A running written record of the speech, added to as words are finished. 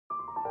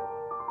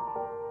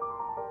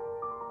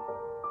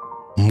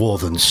More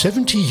than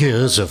 70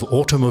 years of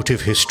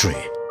automotive history.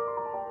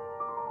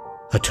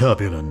 A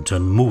turbulent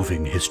and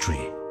moving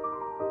history.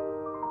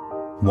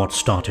 What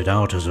started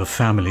out as a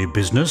family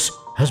business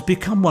has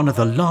become one of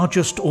the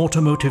largest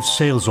automotive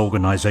sales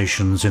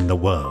organizations in the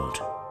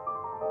world.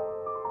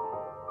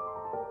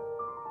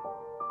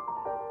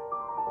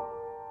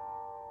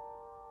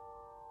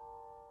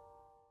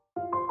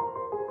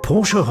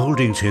 Porsche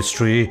Holding's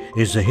history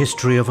is the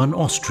history of an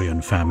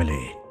Austrian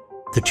family,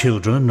 the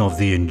children of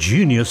the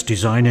ingenious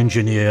design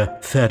engineer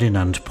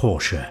Ferdinand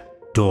Porsche,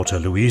 daughter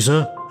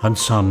Louisa and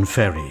son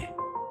Ferry.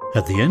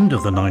 At the end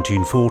of the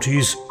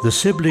 1940s, the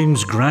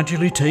siblings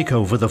gradually take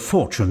over the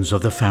fortunes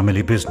of the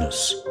family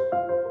business.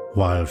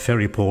 While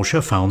Ferry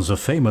Porsche founds a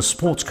famous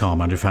sports car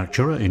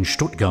manufacturer in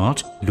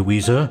Stuttgart,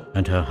 Louisa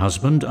and her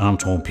husband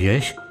Anton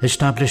Piech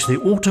establish the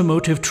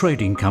automotive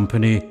trading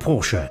company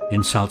Porsche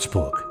in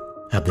Salzburg,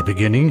 at the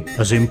beginning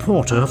as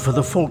importer for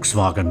the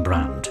Volkswagen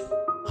brand.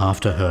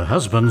 After her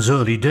husband's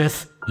early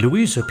death,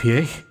 Louisa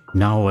Piech,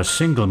 now a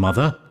single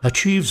mother,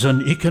 achieves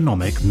an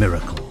economic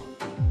miracle.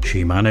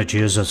 She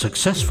manages a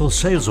successful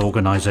sales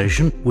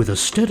organization with a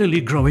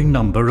steadily growing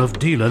number of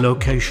dealer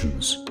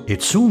locations.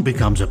 It soon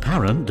becomes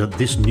apparent that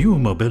this new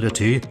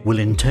mobility will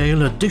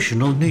entail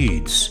additional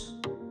needs.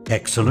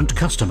 Excellent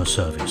customer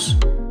service,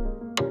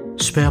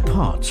 spare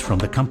parts from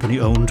the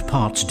company-owned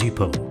parts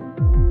depot,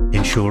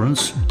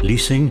 insurance,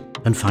 leasing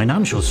and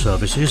financial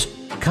services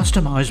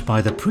customized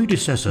by the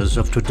predecessors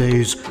of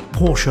today's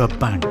Porsche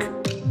Bank.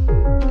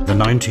 The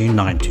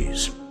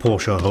 1990s.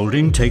 Porsche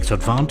Holding takes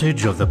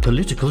advantage of the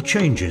political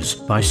changes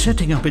by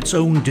setting up its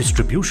own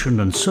distribution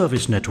and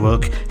service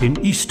network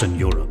in Eastern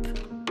Europe.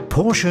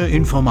 Porsche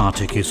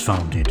Informatik is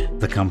founded.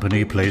 The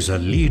company plays a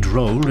lead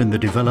role in the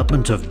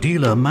development of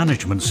dealer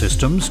management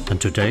systems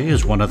and today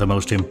is one of the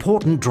most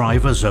important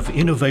drivers of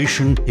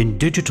innovation in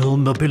digital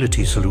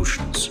mobility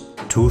solutions.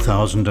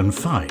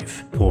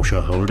 2005,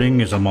 Porsche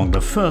Holding is among the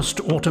first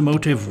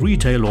automotive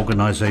retail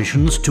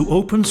organizations to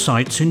open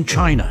sites in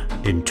China.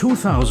 In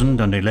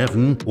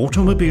 2011,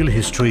 automobile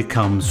history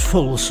comes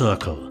full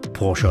circle.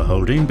 Porsche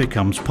Holding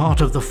becomes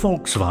part of the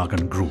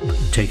Volkswagen Group,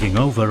 taking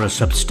over a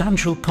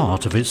substantial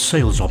part of its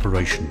sales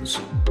operations.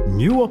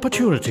 New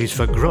opportunities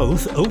for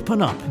growth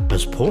open up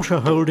as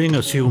Porsche Holding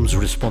assumes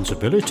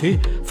responsibility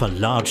for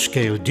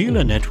large-scale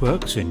dealer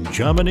networks in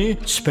Germany,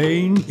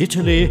 Spain,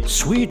 Italy,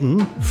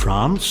 Sweden,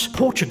 France,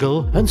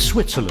 Portugal and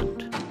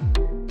Switzerland.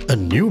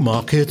 And new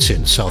markets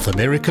in South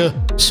America,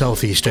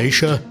 Southeast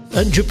Asia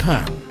and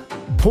Japan.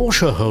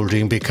 Porsche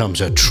Holding becomes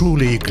a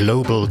truly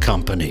global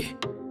company,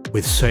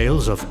 with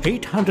sales of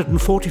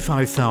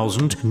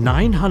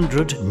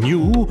 845,900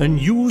 new and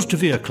used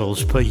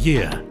vehicles per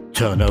year,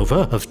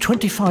 turnover of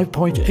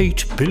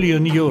 25.8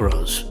 billion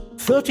euros,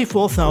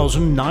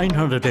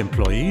 34,900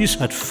 employees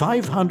at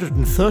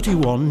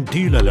 531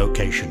 dealer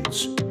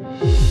locations.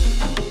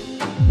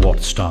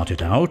 What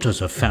started out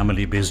as a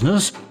family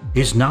business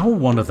is now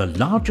one of the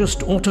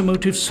largest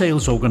automotive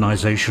sales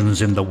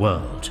organizations in the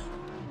world.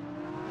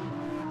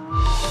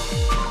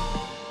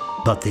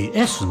 But the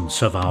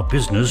essence of our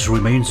business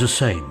remains the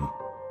same.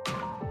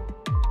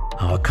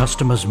 Our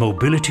customers'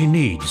 mobility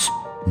needs,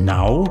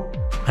 now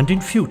and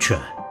in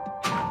future.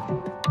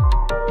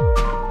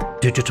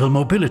 Digital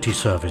mobility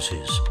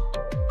services,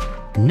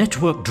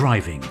 network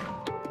driving,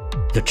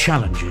 the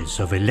challenges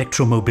of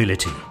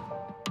electromobility.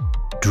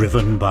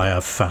 Driven by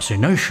a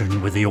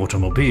fascination with the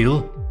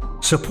automobile,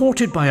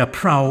 supported by a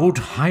proud,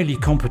 highly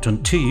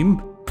competent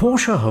team,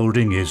 Porsche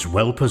Holding is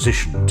well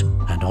positioned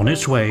and on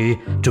its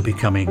way to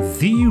becoming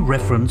the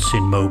reference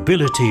in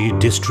mobility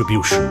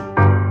distribution.